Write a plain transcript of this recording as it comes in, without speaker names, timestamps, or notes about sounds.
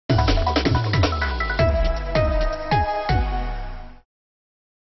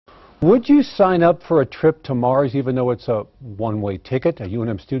Would you sign up for a trip to Mars even though it's a one-way ticket? A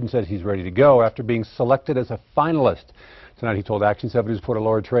UNM student says he's ready to go after being selected as a finalist. Tonight he told Action 7 News reporter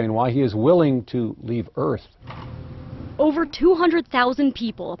Laura Train why he is willing to leave Earth. Over 200,000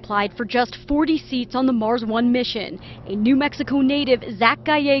 people applied for just 40 seats on the Mars 1 mission. A New Mexico native, Zach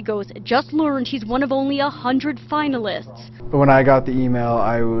Gallegos, just learned he's one of only 100 finalists. When I got the email,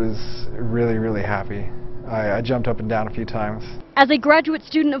 I was really happy. I jumped up and down a few times. As a graduate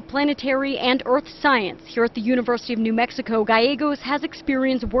student of planetary and Earth science here at the University of New Mexico, Gallegos has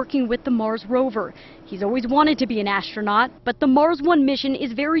experience working with the Mars rover. He's always wanted to be an astronaut, but the Mars 1 mission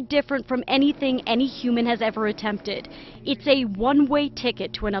is very different from anything any human has ever attempted. It's a one-way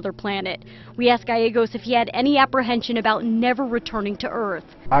ticket to another planet. We asked Gallegos if he had any apprehension about never returning to Earth.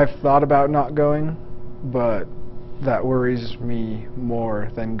 I've thought about not going, but that worries me more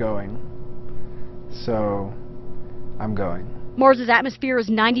than going. So, I'm going. Mars's atmosphere is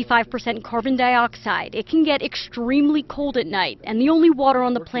 95% carbon dioxide. It can get extremely cold at night, and the only water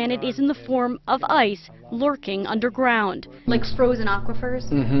on the planet is in the form of ice lurking underground. Like frozen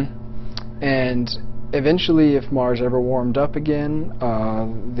aquifers? And eventually, if Mars ever warmed up again,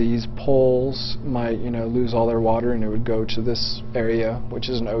 these poles might, lose all their water and it would go to this area, which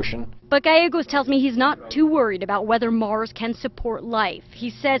is an ocean. But Gallegos tells me he's not too worried about whether Mars can support life. He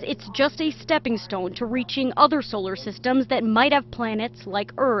says it's just a stepping stone to reaching other solar systems that might have planets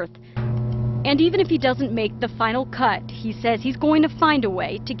like Earth. And even if he doesn't make the final cut, he says he's going to find a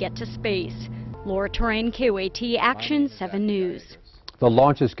way to get to space. Laura Train, KOAT, Action 7 News. The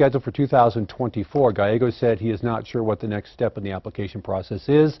launch is scheduled for 2024. Gallegos said he is not sure what the next step in the application process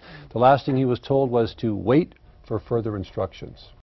is. The last thing he was told was to wait for further instructions.